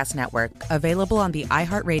Podcast Network, available on the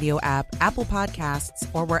iHeartRadio app, Apple Podcasts,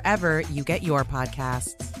 or wherever you get your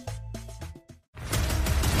podcasts.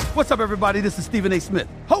 What's up, everybody? This is Stephen A. Smith,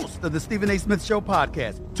 host of the Stephen A. Smith Show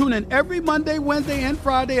podcast. Tune in every Monday, Wednesday, and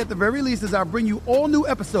Friday at the very least as I bring you all new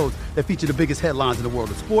episodes that feature the biggest headlines in the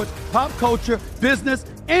world of sports, pop culture, business,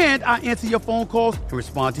 and I answer your phone calls and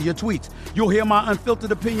respond to your tweets. You'll hear my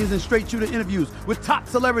unfiltered opinions and straight-shooter interviews with top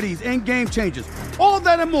celebrities and game changers. All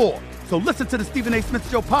that and more. So listen to the Stephen A.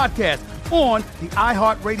 Smith Show podcast on the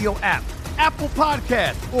iHeartRadio app, Apple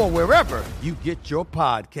Podcasts, or wherever you get your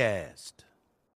podcast.